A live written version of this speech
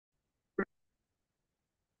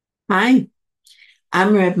Hi,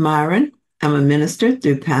 I'm Rev Myron. I'm a minister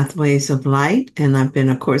through Pathways of Light, and I've been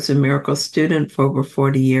a Course in Miracles student for over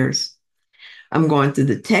 40 years. I'm going through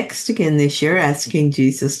the text again this year, asking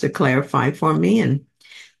Jesus to clarify for me, and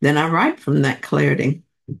then I write from that clarity.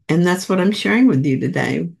 And that's what I'm sharing with you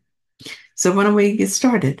today. So why don't we get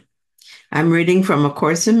started? I'm reading from A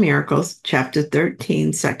Course in Miracles, Chapter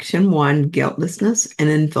 13, Section 1, Guiltlessness and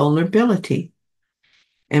Invulnerability.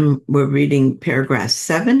 And we're reading paragraphs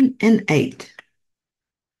 7 and 8.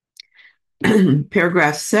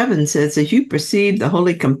 Paragraph 7 says, as you perceive the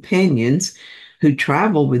holy companions who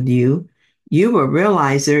travel with you, you will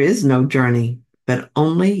realize there is no journey, but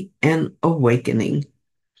only an awakening.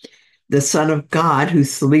 The Son of God who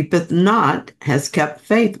sleepeth not has kept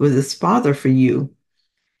faith with his Father for you.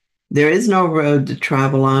 There is no road to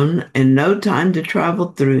travel on and no time to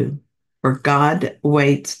travel through, for God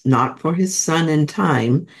waits not for his Son in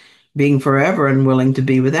time, being forever unwilling to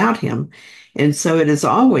be without him. And so it has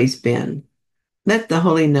always been. Let the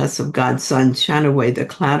holiness of God's Son shine away the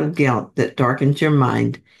cloud of guilt that darkens your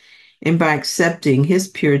mind, and by accepting his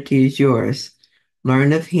purity as yours,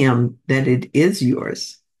 learn of him that it is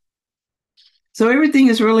yours. So everything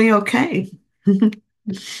is really okay.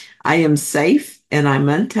 I am safe and I'm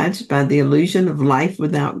untouched by the illusion of life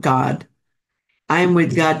without God. I am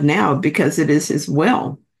with God now because it is his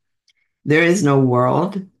will. There is no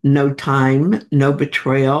world, no time, no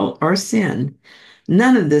betrayal or sin.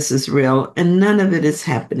 None of this is real and none of it is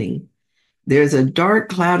happening. There's a dark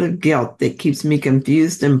cloud of guilt that keeps me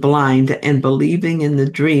confused and blind and believing in the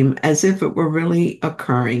dream as if it were really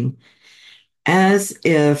occurring, as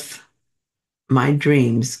if my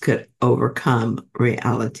dreams could overcome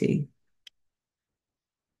reality.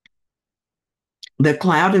 The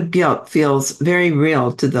cloud of guilt feels very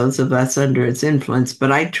real to those of us under its influence,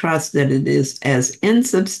 but I trust that it is as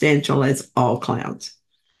insubstantial as all clouds.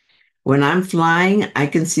 When I'm flying, I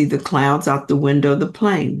can see the clouds out the window of the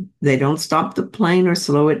plane. They don't stop the plane or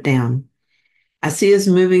slow it down. I see us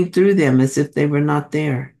moving through them as if they were not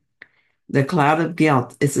there. The cloud of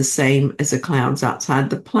guilt is the same as the clouds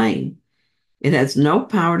outside the plane. It has no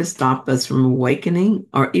power to stop us from awakening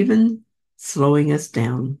or even slowing us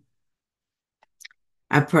down.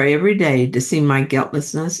 I pray every day to see my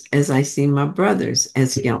guiltlessness as I see my brothers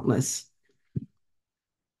as guiltless.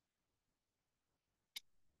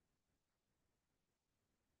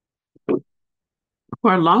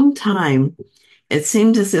 For a long time, it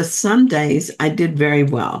seemed as if some days I did very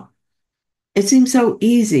well. It seemed so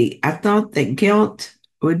easy. I thought that guilt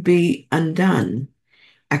would be undone.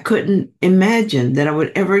 I couldn't imagine that I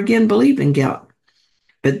would ever again believe in guilt.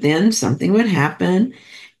 But then something would happen,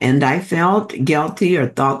 and I felt guilty or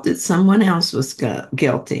thought that someone else was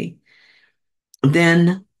guilty.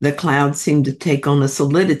 Then the cloud seemed to take on a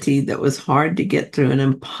solidity that was hard to get through and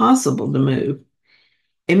impossible to move.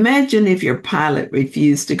 Imagine if your pilot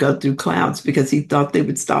refused to go through clouds because he thought they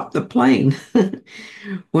would stop the plane.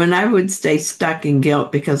 When I would stay stuck in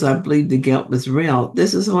guilt because I believed the guilt was real,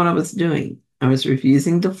 this is what I was doing. I was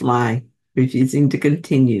refusing to fly, refusing to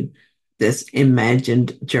continue this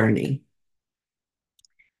imagined journey.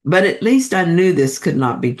 But at least I knew this could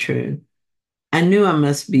not be true. I knew I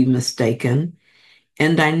must be mistaken,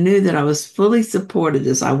 and I knew that I was fully supported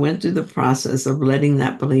as I went through the process of letting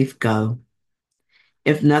that belief go.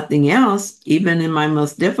 If nothing else, even in my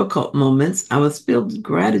most difficult moments, I was filled with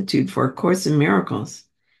gratitude for A Course in Miracles.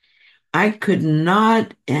 I could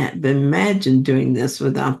not have imagined doing this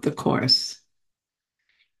without the Course.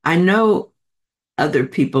 I know other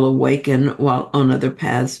people awaken while on other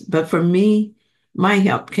paths, but for me, my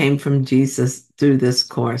help came from Jesus through this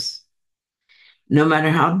Course. No matter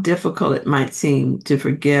how difficult it might seem to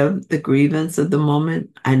forgive the grievance of the moment,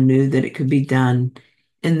 I knew that it could be done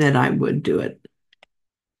and that I would do it.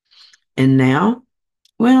 And now,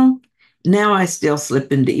 well, now I still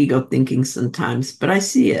slip into ego thinking sometimes, but I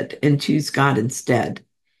see it and choose God instead.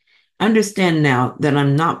 Understand now that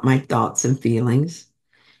I'm not my thoughts and feelings.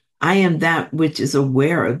 I am that which is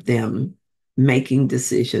aware of them, making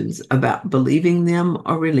decisions about believing them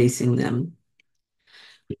or releasing them.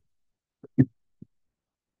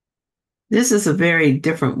 This is a very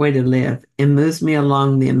different way to live and moves me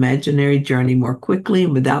along the imaginary journey more quickly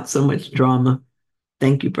and without so much drama.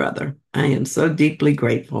 Thank you, brother. I am so deeply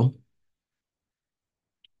grateful.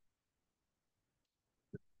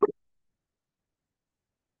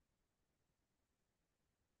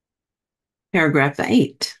 Paragraph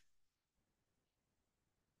 8.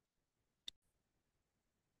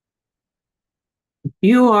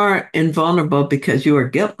 You are invulnerable because you are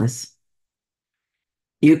guiltless.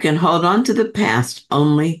 You can hold on to the past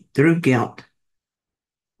only through guilt.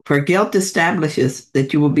 For guilt establishes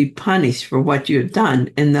that you will be punished for what you have done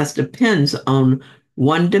and thus depends on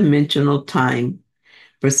one-dimensional time,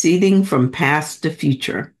 proceeding from past to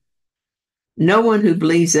future. No one who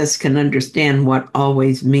believes this can understand what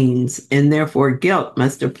always means, and therefore guilt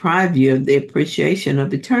must deprive you of the appreciation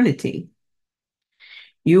of eternity.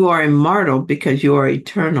 You are immortal because you are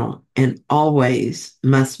eternal and always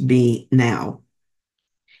must be now.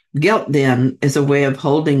 Guilt, then, is a way of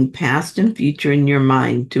holding past and future in your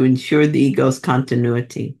mind to ensure the ego's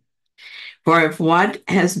continuity. For if what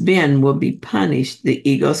has been will be punished, the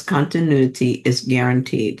ego's continuity is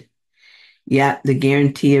guaranteed. Yet the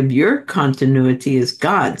guarantee of your continuity is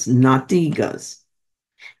God's, not the ego's.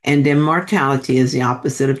 And immortality is the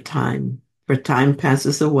opposite of time, for time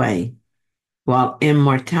passes away, while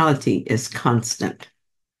immortality is constant.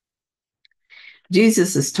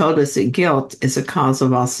 Jesus has told us that guilt is a cause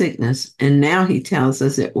of all sickness, and now he tells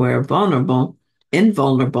us that we're invulnerable,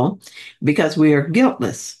 because we are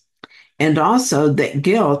guiltless, and also that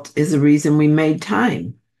guilt is the reason we made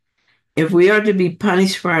time. If we are to be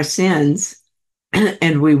punished for our sins,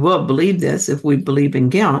 and we will believe this if we believe in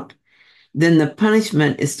guilt, then the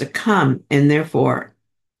punishment is to come, and therefore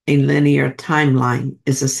a linear timeline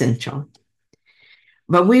is essential.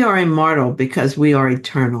 But we are immortal because we are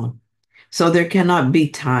eternal. So there cannot be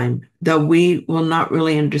time, though we will not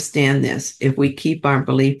really understand this if we keep our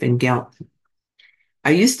belief in guilt.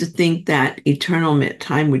 I used to think that eternal meant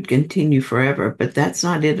time would continue forever, but that's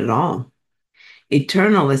not it at all.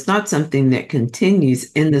 Eternal is not something that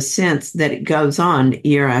continues in the sense that it goes on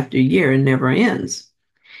year after year and never ends.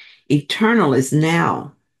 Eternal is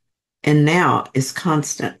now, and now is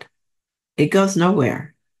constant. It goes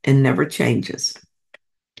nowhere and never changes.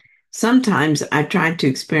 Sometimes I try to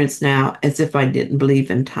experience now as if I didn't believe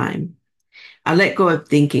in time. I let go of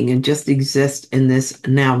thinking and just exist in this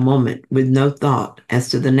now moment with no thought as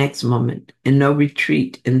to the next moment and no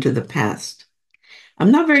retreat into the past.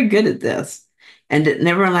 I'm not very good at this, and it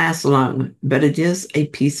never lasts long, but it is a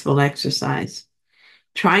peaceful exercise.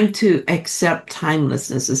 Trying to accept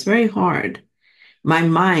timelessness is very hard. My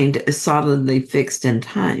mind is solidly fixed in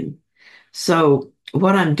time. So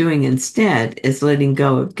what I'm doing instead is letting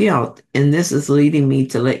go of guilt, and this is leading me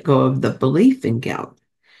to let go of the belief in guilt.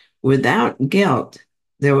 Without guilt,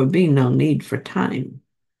 there would be no need for time.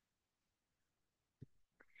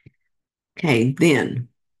 Okay, then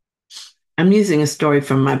I'm using a story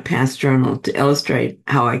from my past journal to illustrate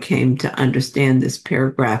how I came to understand this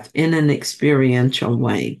paragraph in an experiential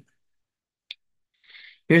way.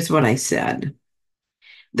 Here's what I said.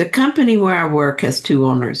 The company where I work has two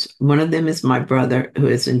owners. One of them is my brother, who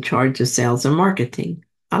is in charge of sales and marketing.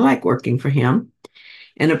 I like working for him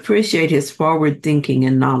and appreciate his forward thinking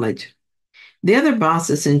and knowledge. The other boss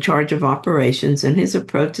is in charge of operations, and his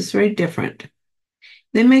approach is very different.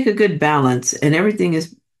 They make a good balance, and everything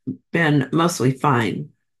has been mostly fine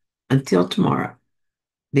until tomorrow,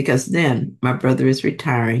 because then my brother is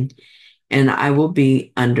retiring and I will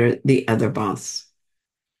be under the other boss.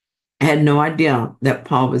 I had no idea that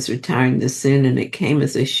Paul was retiring this soon, and it came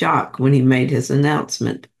as a shock when he made his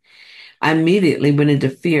announcement. I immediately went into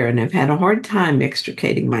fear and have had a hard time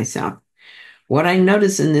extricating myself. What I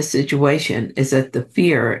notice in this situation is that the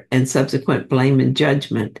fear and subsequent blame and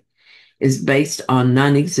judgment is based on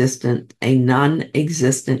a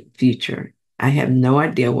non-existent future. I have no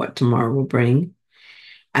idea what tomorrow will bring.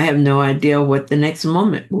 I have no idea what the next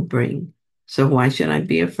moment will bring. So why should I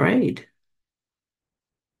be afraid?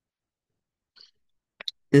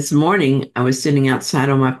 This morning, I was sitting outside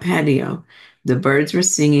on my patio. The birds were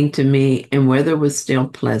singing to me, and weather was still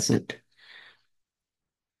pleasant.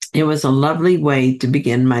 It was a lovely way to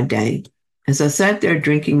begin my day. As I sat there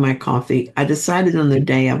drinking my coffee, I decided on the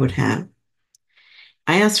day I would have.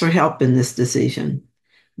 I asked for help in this decision.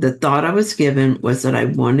 The thought I was given was that I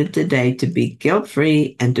wanted today to be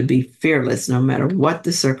guilt-free and to be fearless no matter what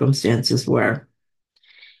the circumstances were.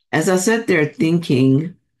 As I sat there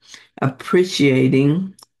thinking,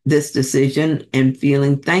 appreciating this decision and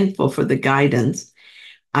feeling thankful for the guidance,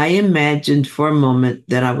 I imagined for a moment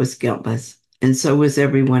that I was guiltless, and so was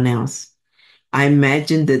everyone else. I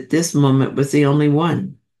imagined that this moment was the only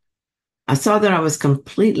one. I saw that I was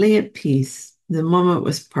completely at peace. The moment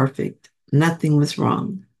was perfect. Nothing was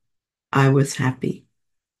wrong. I was happy.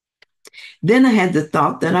 Then I had the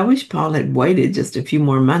thought that I wish Paul had waited just a few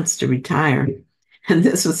more months to retire. And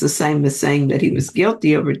this was the same as saying that he was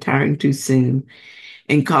guilty of retiring too soon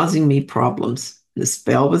and causing me problems. The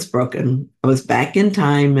spell was broken. I was back in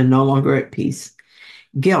time and no longer at peace.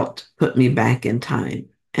 Guilt put me back in time,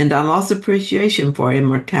 and I lost appreciation for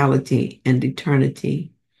immortality and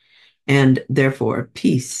eternity, and therefore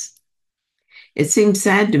peace. It seemed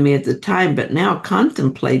sad to me at the time, but now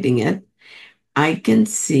contemplating it, I can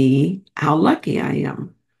see how lucky I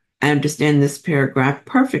am. I understand this paragraph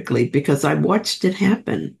perfectly because I watched it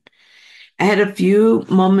happen. I had a few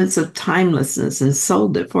moments of timelessness and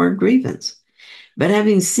sold it for a grievance. But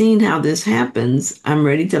having seen how this happens, I'm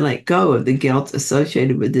ready to let go of the guilt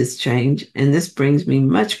associated with this change, and this brings me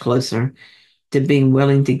much closer to being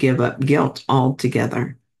willing to give up guilt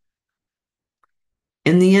altogether.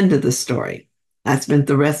 In the end of the story, I spent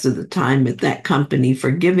the rest of the time at that company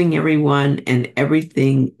forgiving everyone and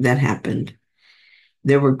everything that happened.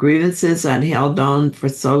 There were grievances I'd held on for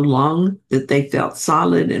so long that they felt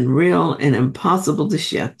solid and real and impossible to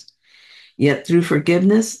shift. Yet through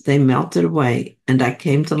forgiveness, they melted away, and I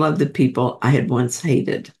came to love the people I had once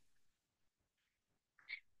hated.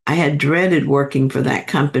 I had dreaded working for that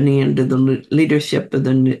company under the leadership of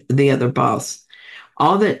the other boss.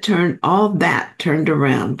 All that turned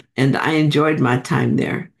around, and I enjoyed my time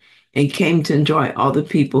there and came to enjoy all the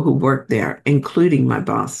people who worked there, including my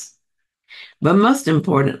boss. But most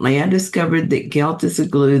importantly, I discovered that guilt is a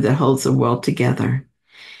glue that holds the world together,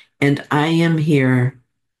 and I am here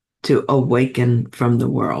to awaken from the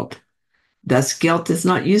world. Thus, guilt is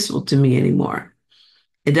not useful to me anymore.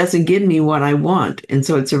 It doesn't give me what I want, and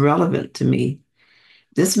so it's irrelevant to me.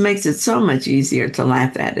 This makes it so much easier to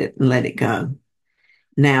laugh at it and let it go.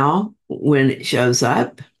 Now, when it shows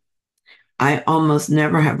up, I almost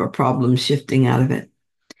never have a problem shifting out of it.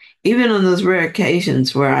 Even on those rare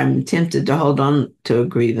occasions where I'm tempted to hold on to a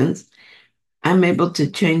grievance, I'm able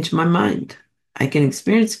to change my mind. I can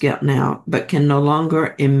experience guilt now, but can no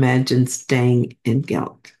longer imagine staying in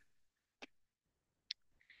guilt.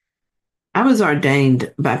 I was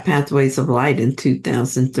ordained by Pathways of Light in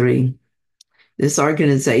 2003. This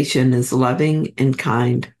organization is loving and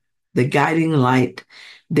kind. The guiding light,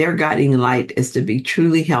 their guiding light is to be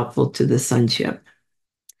truly helpful to the sonship.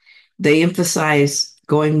 They emphasize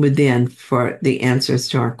going within for the answers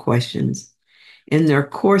to our questions, and their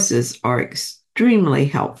courses are extremely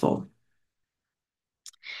helpful.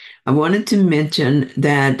 I wanted to mention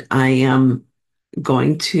that I am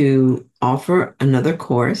going to offer another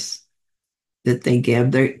course that they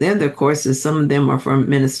give. They're the courses, some of them are for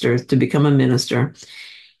ministers to become a minister,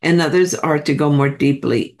 and others are to go more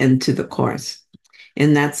deeply into the course.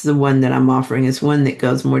 And that's the one that I'm offering, is one that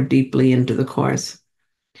goes more deeply into the course.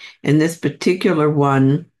 And this particular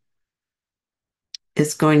one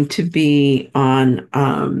is going to be on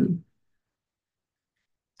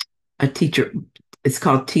a teacher. It's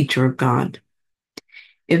called Teacher of God.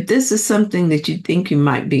 If this is something that you think you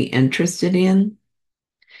might be interested in,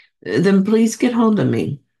 then please get hold of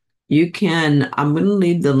me. I'm going to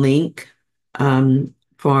leave the link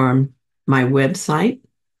for my website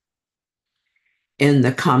in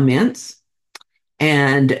the comments.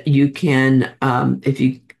 And you can, if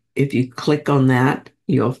you click on that,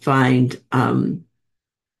 you'll find a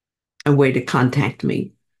way to contact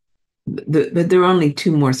me. But there are only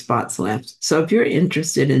 2 more spots left. So if you're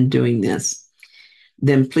interested in doing this,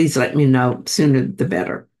 then please let me know, sooner the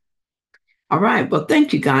better. All right. Well,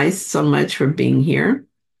 thank you guys so much for being here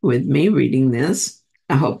with me reading this.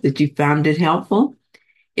 I hope that you found it helpful.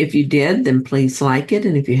 If you did, then please like it.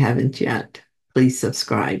 And if you haven't yet, please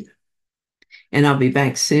subscribe. And I'll be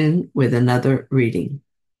back soon with another reading.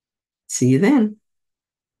 See you then.